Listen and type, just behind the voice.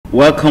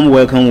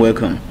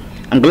Welcome.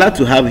 I'm glad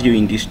to have you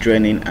in this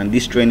training, and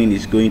this training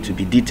is going to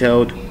be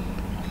detailed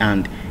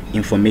and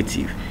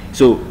informative.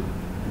 So,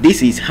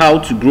 this is how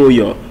to grow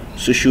your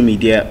social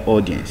media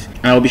audience.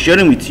 And I'll be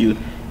sharing with you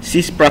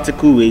 6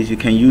 practical ways you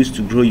can use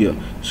to grow your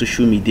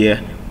social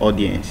media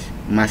audience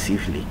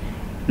massively.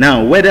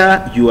 Now,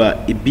 whether you are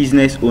a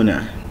business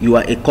owner, you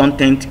are a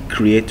content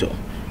creator,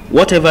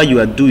 whatever you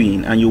are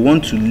doing and you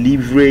want to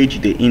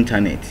leverage the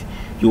internet,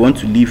 you want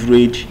to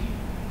leverage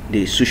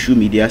the social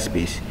media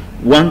space,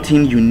 one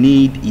thing you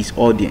need is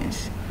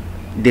audience.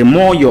 The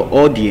more your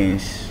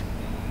audience,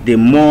 the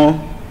more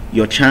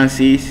your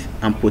chances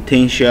and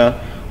potential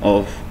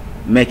of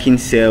making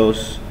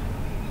sales,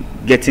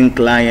 getting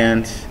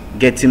clients,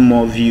 getting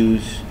more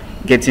views,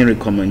 getting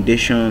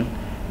recommendation,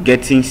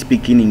 getting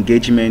speaking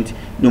engagement,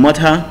 no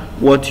matter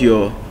what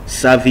your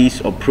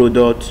service or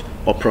product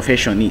or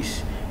profession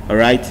is. All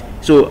right,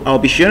 so I'll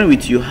be sharing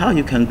with you how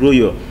you can grow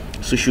your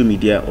social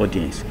media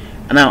audience.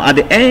 And now at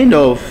the end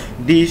of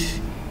this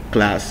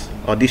class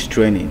or this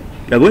training,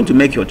 you're going to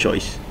make your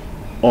choice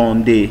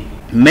on the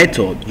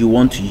method you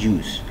want to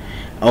use.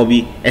 I'll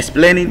be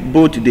explaining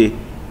both the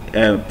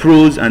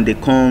pros and the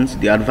cons,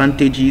 the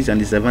advantages and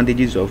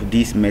disadvantages of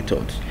these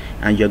methods,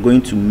 and you're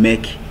going to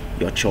make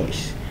your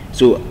choice.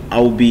 So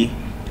I'll be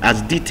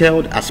as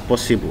detailed as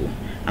possible,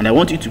 and I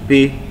want you to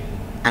pay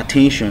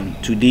attention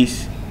to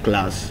this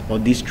class or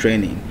this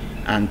training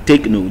and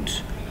take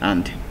notes,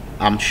 and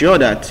I'm sure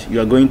that you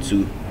are going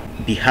to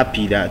be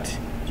happy that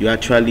you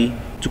actually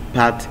took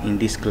part in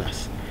this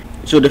class.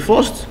 So the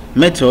first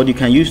method you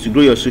can use to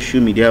grow your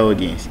social media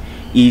audience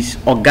is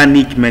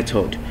organic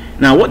method.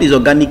 Now, what is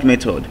organic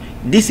method?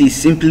 This is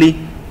simply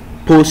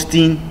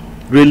posting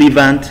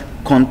relevant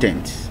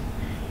content,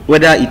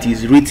 whether it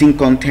is written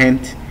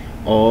content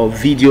or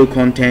video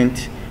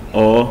content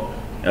or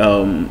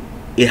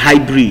a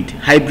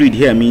hybrid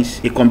here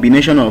means a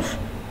combination of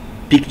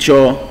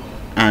picture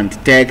and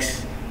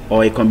text,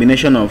 or a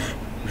combination of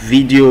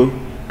video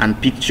and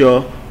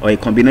picture, or a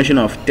combination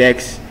of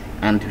text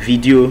and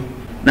video.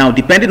 Now,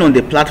 depending on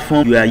the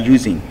platform you are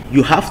using,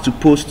 you have to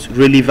post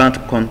relevant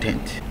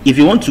content. If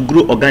you want to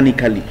grow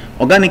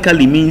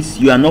organically means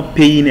you are not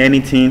paying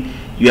anything,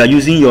 you are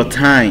using your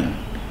time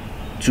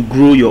to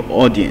grow your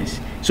audience.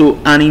 So,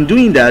 and in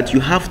doing that,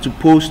 you have to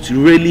post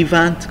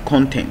relevant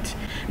content.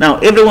 Now,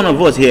 every one of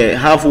us here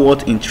have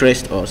what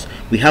interests us.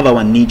 We have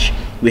our niche,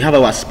 we have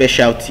our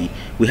specialty,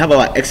 we have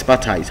our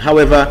expertise.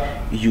 However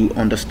you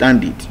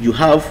understand it, you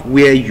have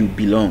where you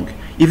belong.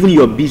 Even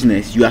your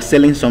business, you are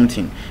selling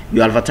something,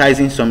 you are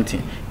advertising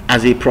something.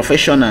 As a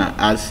professional,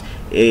 as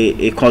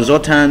a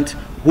consultant,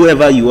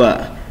 whoever you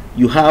are,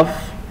 you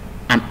have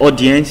an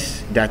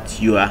audience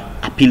that you are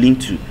appealing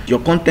to. Your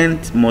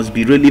content must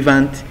be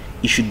relevant,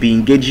 it should be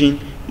engaging,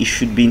 it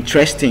should be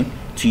interesting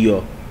to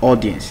your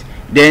audience.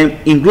 Then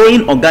in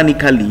growing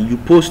organically, you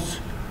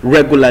post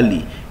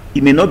regularly.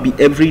 It may not be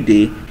every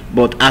day,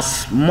 but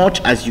as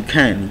much as you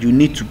can, you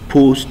need to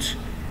post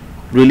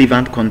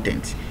relevant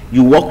content.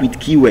 You work with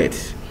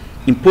keywords.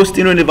 In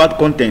posting relevant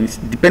content,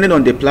 depending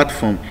on the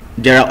platform,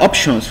 there are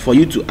options for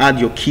you to add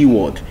your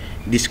keyword,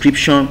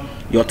 description,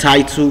 your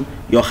title,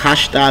 your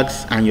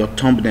hashtags and your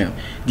thumbnail,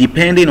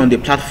 depending on the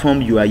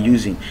platform you are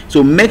using.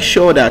 So make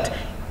sure that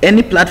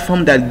any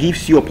platform that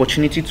gives you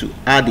opportunity to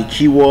add a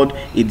keyword,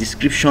 a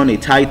description, a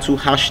title,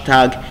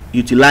 hashtag,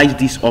 utilize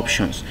these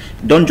options.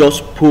 Don't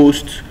just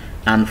post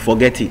and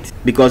forget it,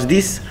 because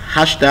these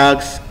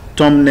hashtags,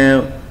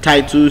 thumbnail,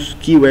 titles,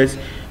 keywords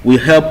will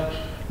help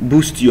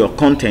boost your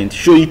content,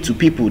 show it to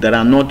people that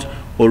are not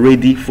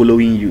already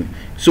following you.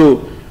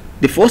 So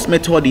the first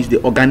method is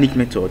the organic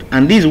method,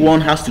 and this one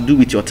has to do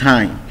with your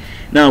time.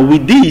 Now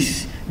with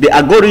this, the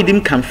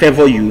algorithm can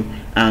favor you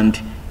and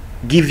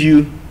give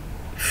you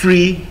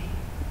free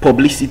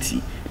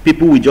publicity.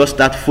 People will just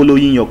start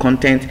following your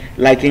content,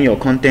 liking your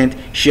content,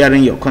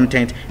 sharing your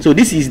content. So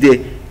this is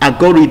the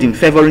algorithm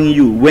favoring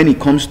you when it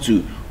comes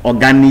to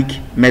organic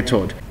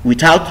method,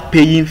 without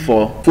paying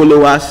for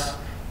followers,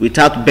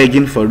 without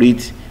begging for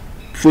it.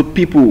 For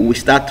people will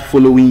start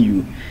following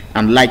you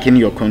and liking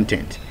your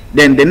content.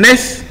 Then the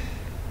next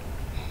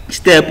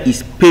step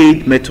is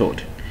paid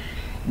method.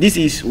 This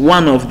is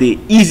one of the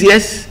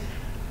easiest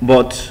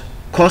but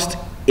cost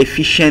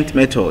efficient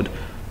method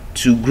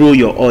to grow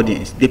your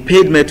audience. The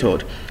paid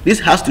method,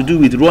 this has to do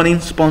with running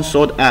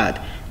sponsored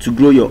ad to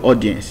grow your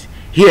audience.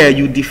 Here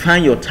you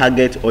define your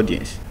target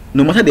audience.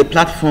 No matter the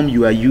platform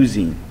you are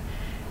using,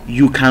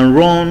 you can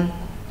run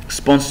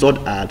sponsored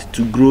ad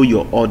to grow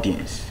your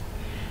audience.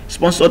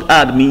 Sponsored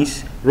ad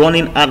means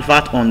running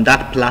advert on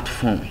that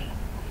platform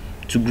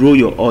to grow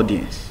your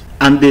audience.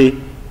 And the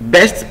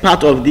best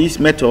part of this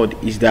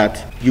method is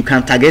that you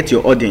can target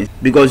your audience,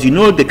 because you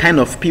know the kind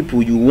of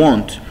people you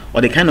want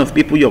or the kind of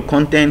people your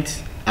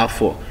content are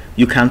for.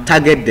 You can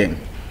target them,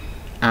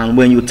 and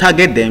when you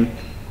target them,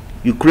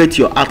 you create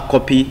your ad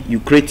copy, you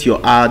create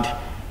your ad,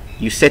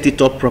 you set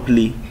it up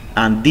properly,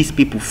 and these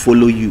people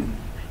follow you.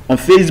 On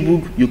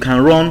Facebook, you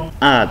can run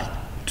ad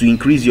to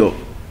increase your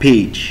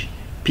page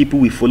people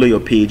will follow your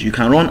page. You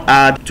can run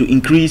ad to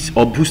increase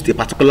or boost a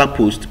particular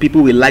post.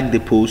 People will like the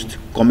post,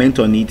 comment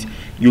on it,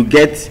 you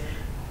get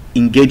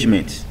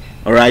engagement.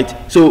 All right,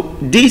 so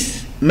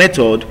this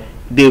method,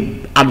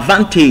 the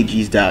advantage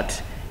is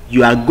that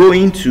you are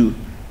going to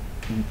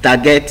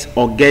target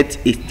or get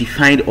a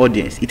defined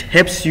audience. It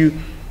helps you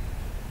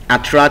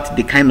attract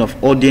the kind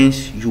of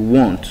audience you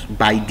want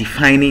by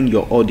defining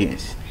your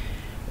audience.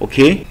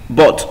 Okay,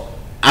 but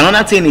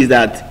another thing is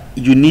that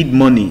you need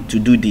money to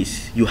do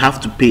this. You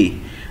have to pay,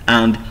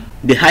 and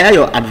the higher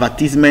your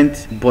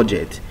advertisement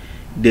budget,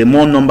 the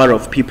more number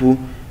of people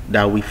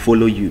that will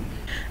follow you.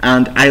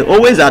 And I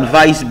always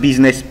advise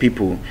business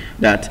people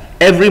that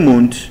every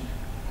month,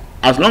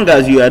 as long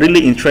as you are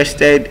really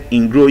interested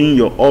in growing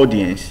your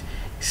audience,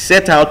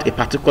 set out a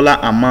particular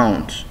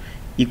amount.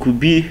 It could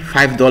be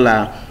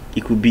 $5,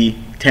 it could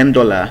be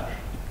 $10,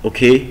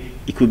 okay,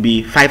 it could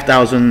be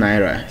 5,000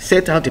 naira.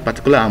 Set out a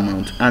particular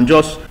amount and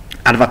just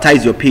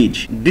advertise your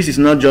page. This is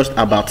not just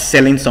about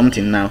selling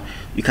something now.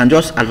 You can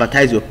just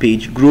advertise your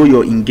page, grow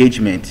your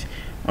engagement.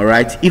 All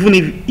right, even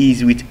if it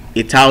is with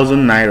 1,000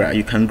 naira,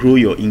 you can grow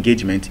your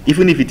engagement.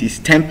 Even if it is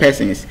 10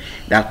 persons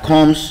that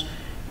comes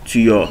to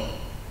your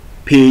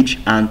page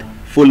and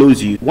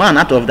follows you, one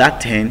out of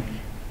that 10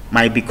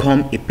 might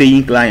become a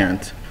paying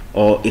client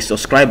or a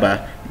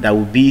subscriber that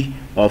will be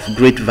of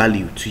great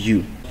value to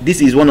you. This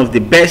is one of the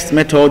best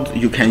methods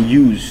you can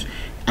use,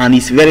 and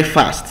it's very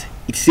fast.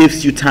 It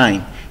saves you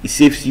time, it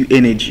saves you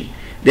energy.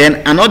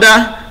 Then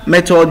another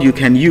method you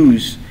can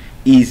use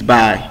is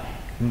by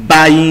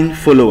buying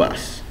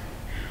followers.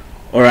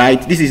 All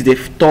right, this is the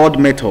third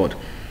method.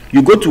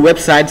 You go to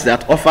websites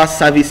that offer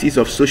services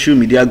of social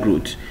media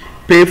growth,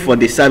 pay for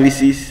the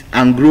services,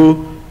 and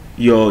grow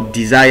your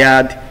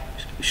desired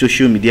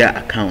social media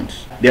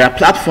accounts. There are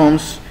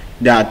platforms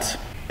that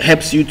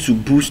helps you to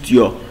boost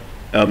your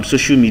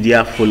social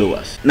media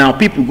followers. Now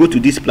people go to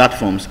these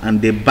platforms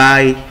and they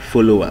buy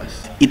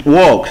followers. It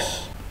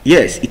works.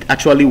 Yes, it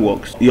actually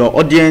works. Your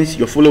audience,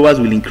 your followers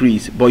will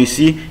increase, but you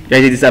see there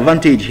is a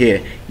disadvantage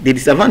here. The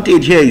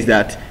disadvantage here is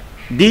that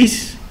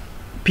these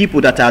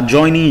people that are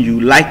joining you,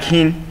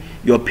 liking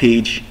your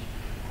page,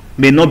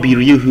 may not be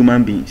real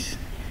human beings.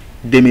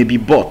 They may be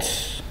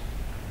bots,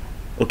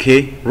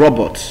 okay,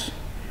 robots.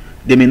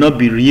 They may not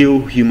be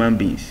real human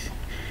beings.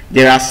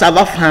 There are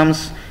server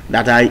farms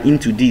that are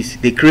into this.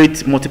 They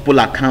create multiple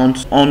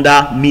accounts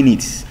under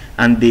minutes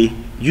and they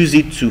use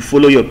it to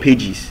follow your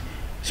pages.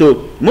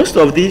 So most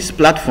of these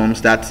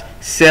platforms that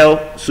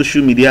sell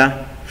social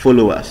media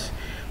followers,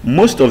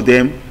 most of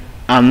them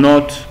are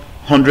not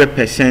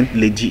 100%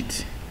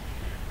 legit.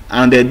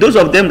 And those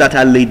of them that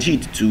are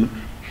legit too,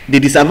 the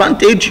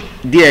disadvantage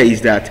there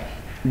is that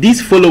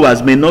these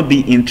followers may not be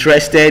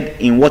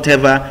interested in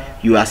whatever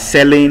you are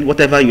selling,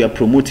 whatever you are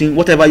promoting,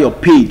 whatever your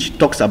page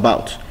talks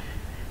about.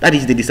 That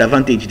is the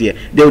disadvantage there.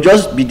 They'll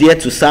just be there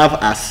to serve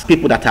as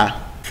people that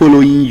are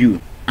following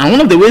you. And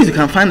one of the ways you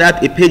can find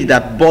out a page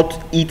that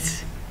bought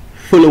its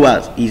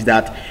followers is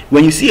that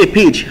when you see a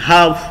page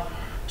have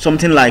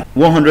something like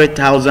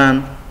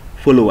 100,000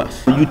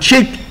 followers, you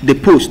check the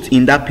post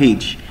in that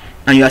page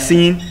and you are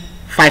seeing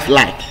 5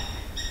 likes,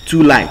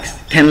 2 likes,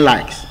 10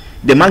 likes.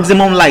 The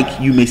maximum like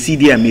you may see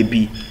there may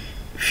be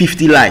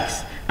 50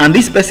 likes, and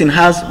this person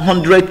has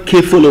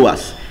 100k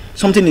followers.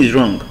 Something is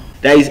wrong.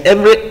 There is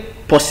every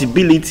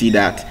possibility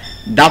that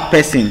that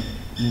person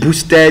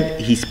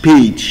boosted his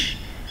page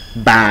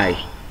by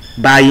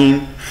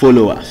buying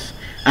followers.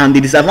 And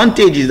the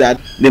disadvantage is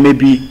that they may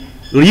be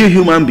real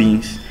human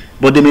beings,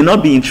 but they may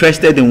not be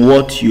interested in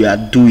what you are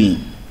doing,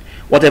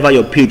 whatever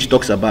your page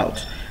talks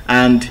about,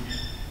 and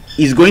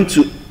is going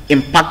to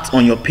impact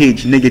on your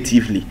page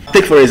negatively.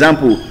 Take for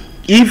example,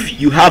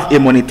 if you have a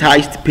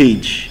monetized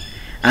page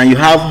and you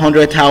have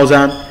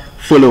 100,000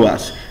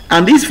 followers,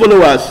 and these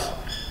followers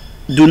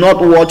do not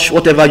watch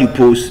whatever you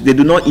post, they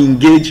do not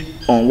engage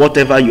on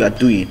whatever you are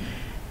doing,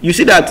 you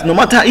see that no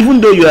matter, even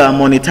though you are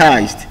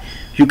monetized,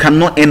 you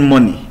cannot earn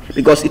money,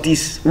 because it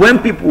is when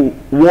people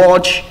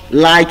watch,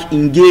 like,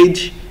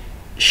 engage,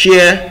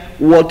 share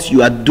what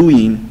you are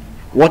doing,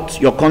 what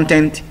your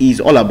content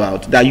is all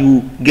about, that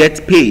you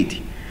get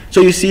paid.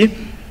 So you see,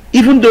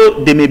 even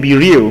though they may be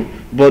real,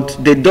 but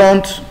they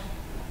don't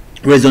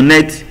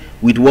resonate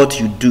with what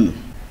you do.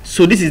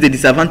 So this is the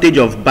disadvantage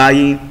of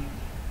buying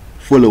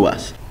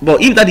followers.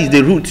 But if that is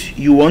the route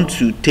you want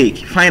to take,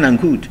 fine and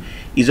good,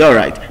 is all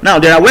right. Now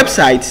there are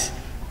websites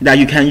that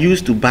you can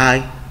use to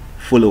buy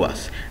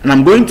followers, and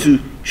I'm going to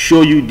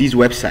show you these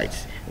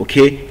websites.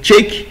 Okay,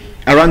 check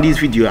around this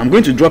video. I'm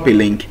going to drop a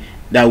link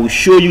that will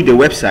show you the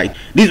website.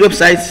 These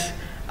websites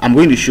I'm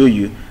going to show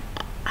you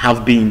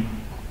have been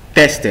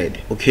tested.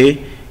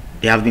 Okay,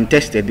 they have been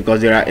tested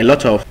because there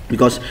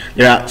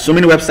are so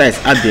many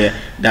websites out there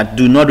that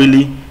do not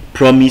really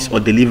promise or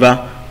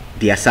deliver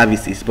their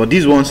services, but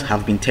these ones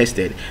have been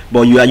tested.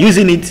 But you are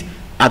using it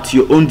at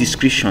your own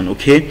discretion.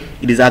 Okay,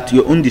 it is at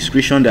your own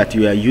discretion that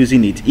you are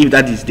using it, if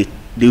that is the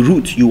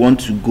route you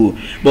want to go.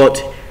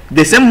 But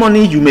the same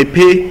money you may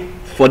pay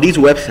for these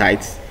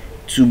websites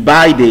to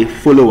buy the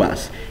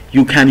followers,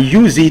 you can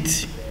use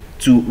it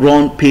to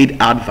run paid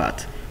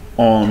advert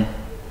on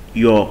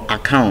your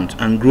account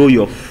and grow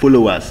your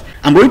followers.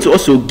 I'm going to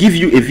also give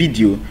you a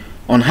video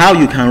on how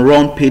you can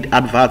run paid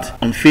advert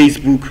on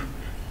Facebook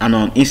and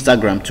on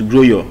Instagram to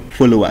grow your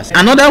followers.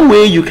 Another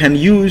way you can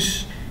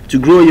use to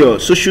grow your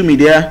social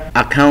media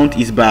account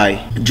is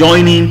by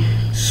joining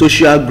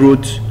social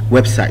growth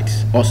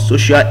websites or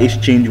social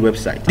exchange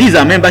websites. These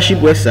are membership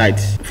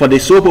websites for the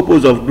sole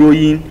purpose of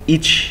growing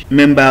each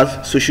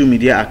member's social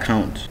media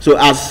account. So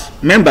as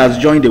members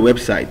join the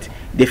website,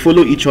 they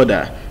follow each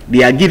other.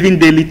 They are given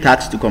daily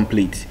tasks to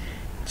complete.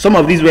 Some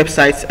of these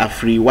websites are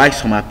free while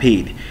some are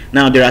paid.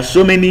 Now there are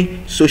so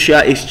many social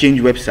exchange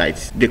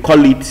websites. They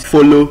call it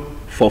follow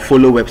for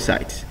follow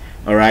websites.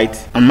 All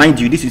right, and mind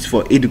you, this is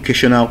for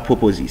educational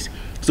purposes.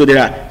 So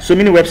there are so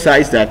many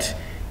websites that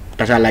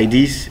are like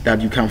this, that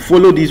you can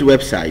follow these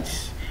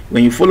websites.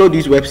 When you follow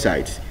these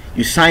websites,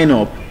 you sign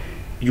up,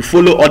 you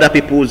follow other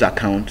people's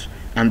account,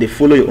 and they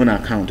follow your own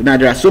account. Now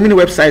there are so many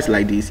websites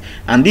like this,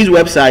 and these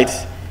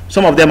websites,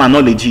 some of them are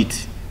not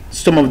legit.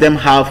 Some of them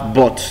have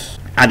bots.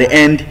 At the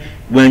end,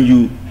 when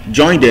you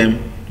join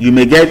them, you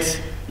may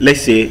get,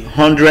 let's say,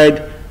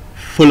 100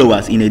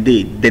 followers in a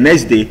day. The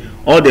next day,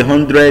 all the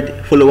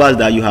 100 followers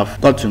that you have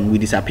gotten will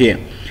disappear.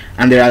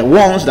 And there are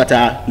ones that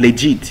are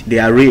legit, they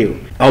are real.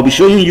 I'll be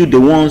showing you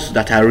the ones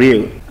that are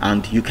real,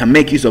 and you can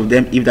make use of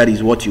them if that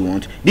is what you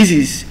want. This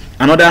is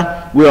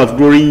another way of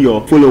growing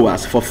your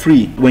followers for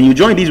free. When you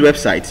join these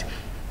websites,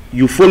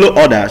 you follow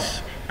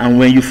others, and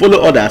when you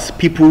follow others,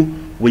 people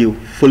will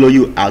follow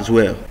you as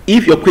well.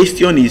 If your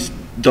question is,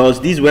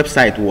 does this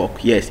website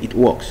work? Yes, it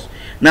works.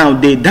 Now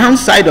the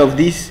downside of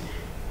this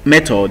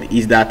method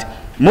is that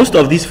most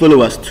of these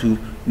followers too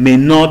may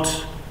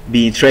not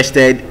be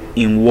interested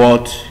in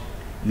what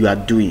you are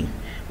doing,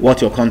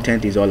 what your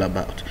content is all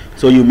about.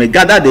 So you may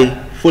gather the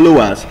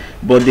followers,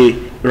 but the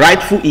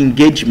rightful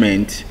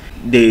engagement,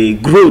 the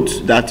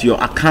growth that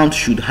your account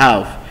should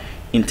have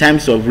in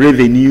terms of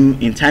revenue,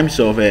 in terms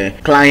of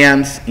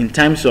clients, in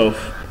terms of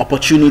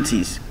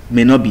opportunities,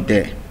 may not be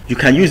there. You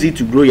can use it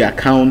to grow your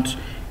account,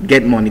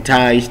 get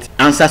monetized,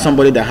 answer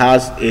somebody that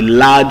has a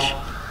large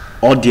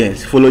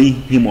audience following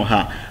him or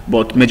her,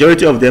 but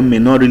majority of them may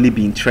not really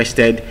be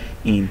interested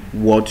in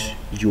what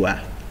you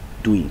are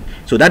doing.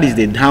 So that is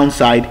the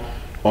downside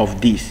of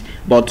this.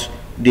 But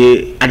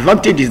the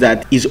advantage is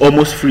that it's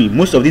almost free.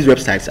 Most of these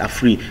websites are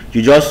free.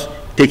 You just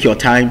take your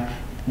time,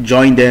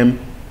 join them,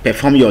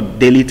 perform your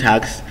daily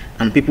tasks,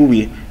 and people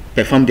will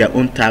perform their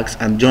own tasks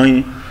and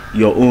join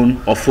your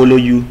own or follow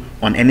you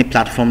on any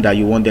platform that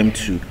you want them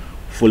to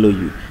follow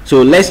you.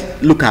 So let's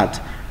look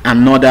at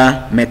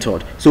another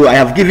method. So I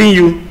have given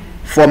you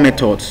 4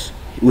 methods.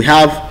 We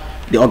have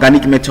the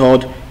organic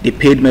method, the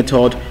paid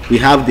method, we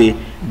have the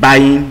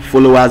buying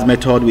followers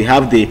method, we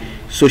have the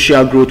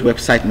social growth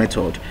website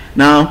method.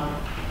 Now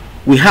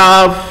we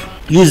have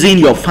using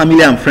your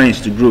family and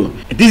friends to grow.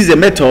 This is a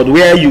method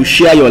where you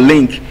share your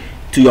link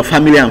to your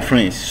family and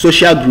friends,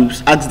 social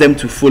groups, ask them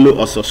to follow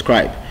or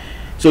subscribe.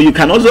 So you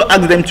can also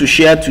ask them to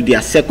share to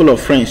their circle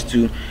of friends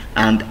too,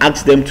 and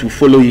ask them to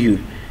follow you.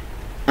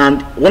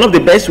 And one of the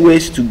best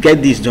ways to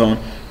get this done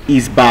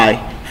is by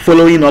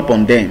following up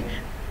on them.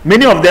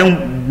 Many of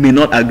them may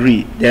not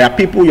agree. There are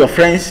people, your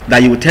friends,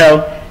 that you will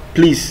tell,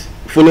 please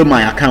follow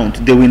my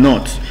account. They will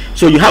not.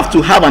 So you have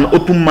to have an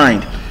open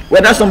mind.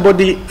 Whether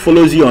somebody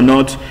follows you or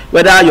not,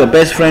 whether your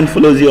best friend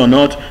follows you or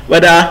not,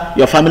 whether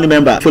your family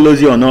member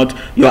follows you or not,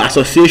 your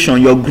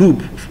association, your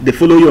group, they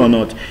follow you or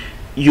not,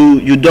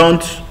 you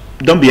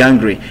don't be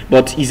angry.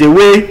 But it's a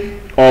way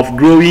of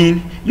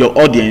growing your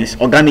audience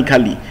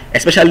organically,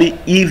 especially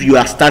if you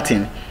are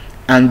starting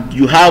and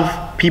you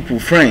have people,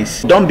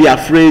 friends. Don't be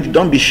afraid,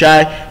 don't be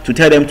shy to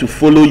tell them to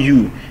follow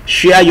you.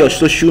 Share your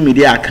social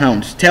media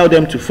accounts, tell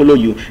them to follow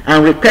you,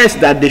 and request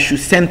that they should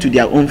send to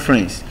their own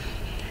friends.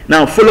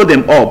 Now follow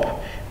them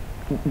up.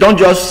 Don't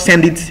just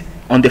send it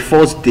on the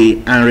first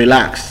day and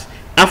relax.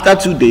 After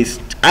 2 days,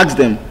 ask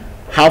them,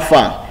 how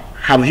far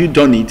have you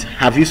done it?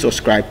 Have you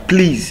subscribed?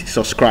 Please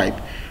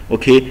subscribe.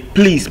 Okay,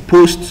 please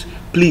post,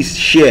 please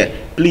share,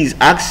 please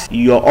ask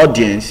your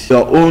audience,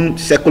 your own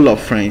circle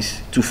of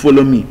friends to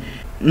follow me.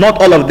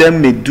 Not all of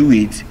them may do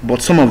it,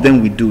 but some of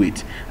them will do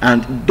it,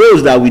 and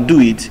those that will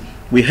do it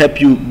will help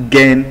you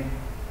gain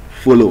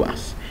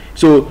followers.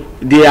 So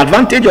the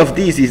advantage of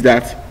this is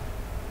that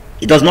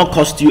it does not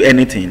cost you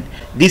anything.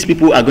 These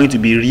people are going to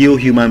be real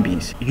human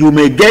beings. You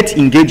may get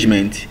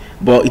engagement,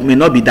 but it may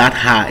not be that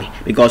high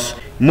because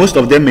most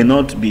of them may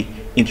not be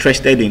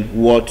interested in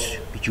what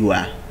you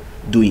are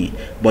doing,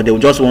 but they will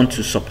just want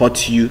to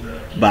support you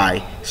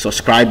by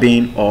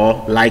subscribing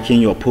or liking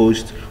your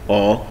post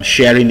or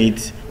sharing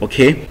it.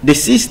 Okay, the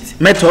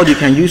 6th method you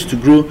can use to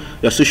grow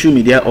your social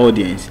media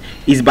audience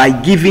is by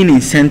giving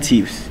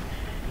incentives.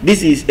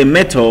 This is a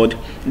method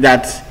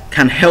that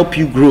can help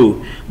you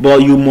grow,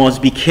 but you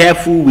must be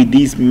careful with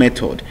this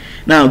method.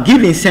 Now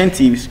give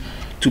incentives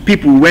to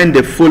people when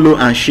they follow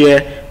and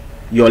share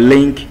your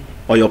link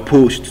or your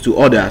post to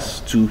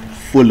others to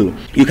follow.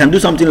 You can do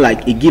something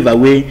like a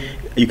giveaway.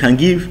 You can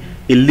give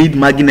a lead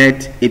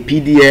magnet, a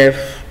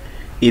PDF,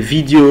 a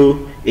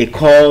video, a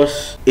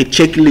course, a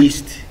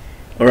checklist.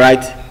 All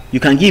right, you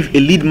can give a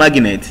lead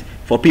magnet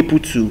for people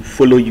to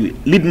follow you.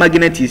 Lead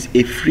magnet is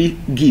a free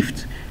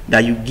gift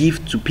that you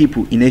give to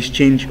people in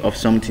exchange of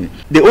something.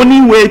 The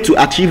only way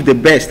to achieve the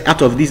best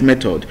out of this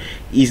method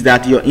is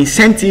that your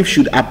incentive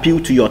should appeal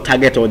to your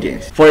target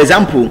audience. For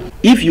example,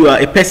 if you are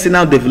a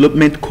personal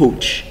development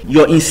coach,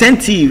 your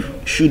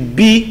incentive should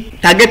be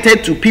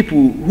targeted to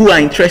people who are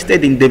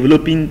interested in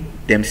developing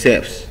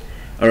themselves.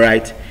 All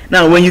right,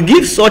 now when you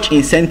give such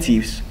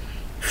incentives,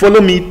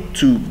 follow me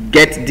to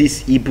get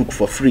this ebook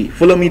for free,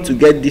 follow me to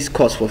get this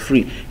course for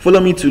free, follow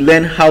me to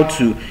learn how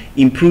to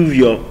improve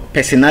your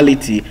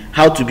personality,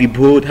 how to be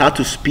bold, how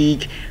to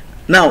speak.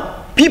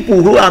 Now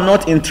people who are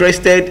not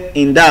interested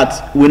in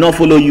that will not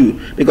follow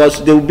you,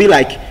 because they will be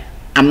like,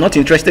 I'm not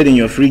interested in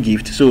your free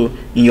gift, so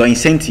in your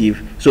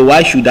incentive, so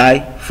why should I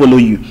follow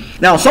you?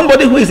 Now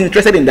somebody who is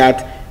interested in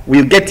that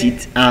will get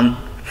it and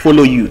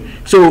follow you.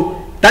 So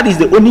that is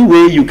the only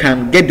way you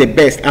can get the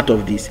best out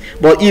of this.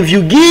 But if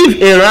you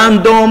give a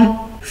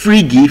random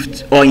free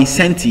gift or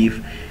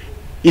incentive,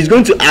 it's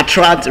going to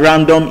attract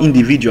random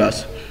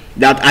individuals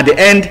that at the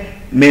end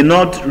may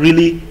not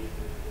really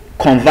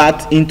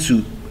convert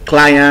into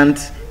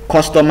clients,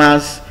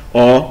 customers,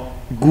 or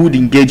good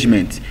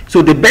engagement.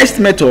 So the best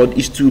method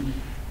is to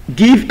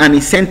give an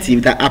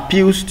incentive that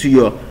appeals to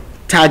your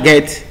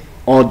target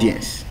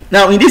audience.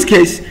 Now in this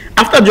case,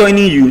 after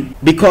joining you,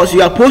 because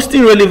you are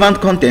posting relevant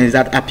content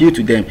that appeal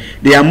to them,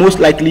 they are most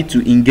likely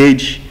to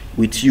engage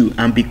with you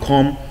and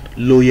become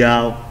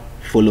loyal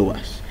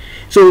followers.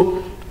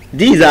 So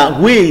these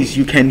are ways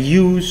you can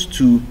use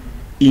to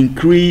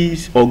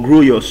increase or grow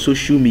your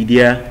social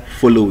media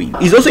following.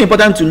 It's also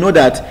important to know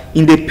that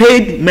in the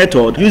paid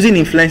method, using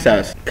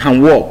influencers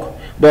can work,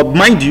 but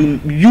mind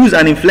you, use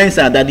an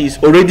influencer that is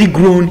already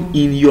grown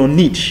in your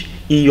niche,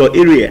 in your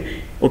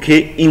area,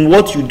 okay, in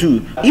what you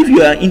do. If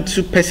you are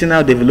into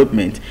personal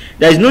development,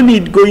 there is no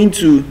need going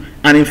to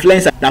an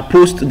influencer that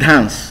posts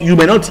dance. You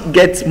may not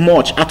get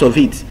much out of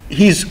it.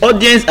 His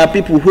audience are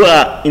people who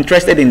are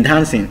interested in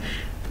dancing.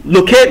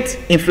 Locate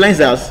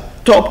influencers,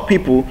 top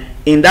people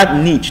in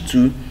that niche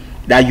too,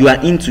 that you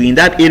are into, in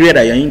that area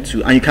that you're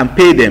into, and you can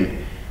pay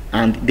them,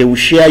 and they will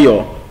share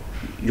your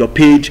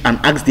page and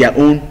ask their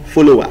own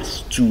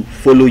followers to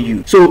follow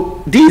you.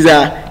 So these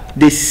are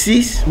the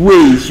 6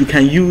 ways you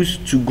can use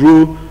to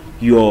grow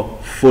your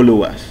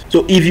followers.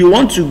 So if you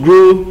want to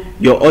grow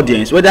your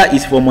audience, whether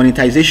it's for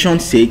monetization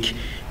sake,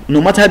 no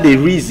matter the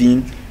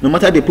reason, no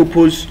matter the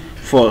purpose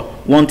for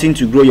wanting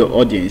to grow your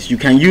audience, you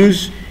can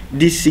use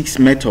these 6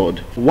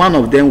 methods. One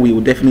of them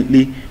will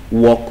definitely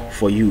work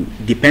for you,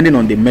 depending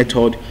on the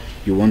method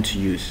you want to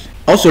use.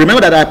 Also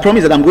remember that I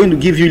promised that I'm going to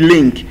give you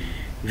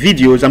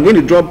videos. I'm going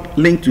to drop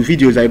link to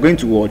videos that you're going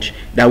to watch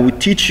that will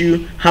teach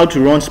you how to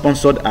run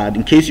sponsored ad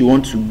in case you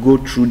want to go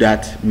through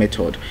that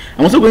method.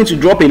 I'm also going to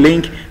drop a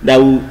link that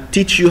will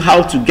teach you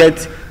how to get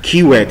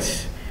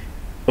keywords,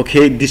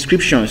 okay,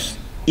 descriptions,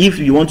 if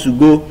you want to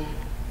go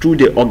through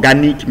the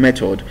organic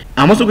method.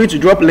 I'm also going to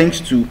drop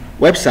links to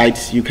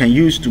websites you can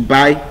use to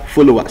buy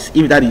followers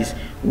if that is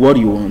what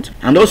you want,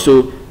 and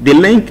also the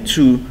link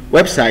to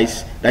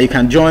websites that you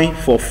can join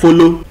for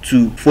follow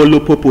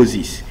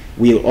purposes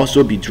will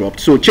also be dropped.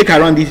 So check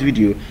around this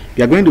video,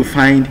 you are going to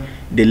find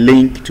the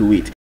link to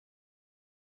it.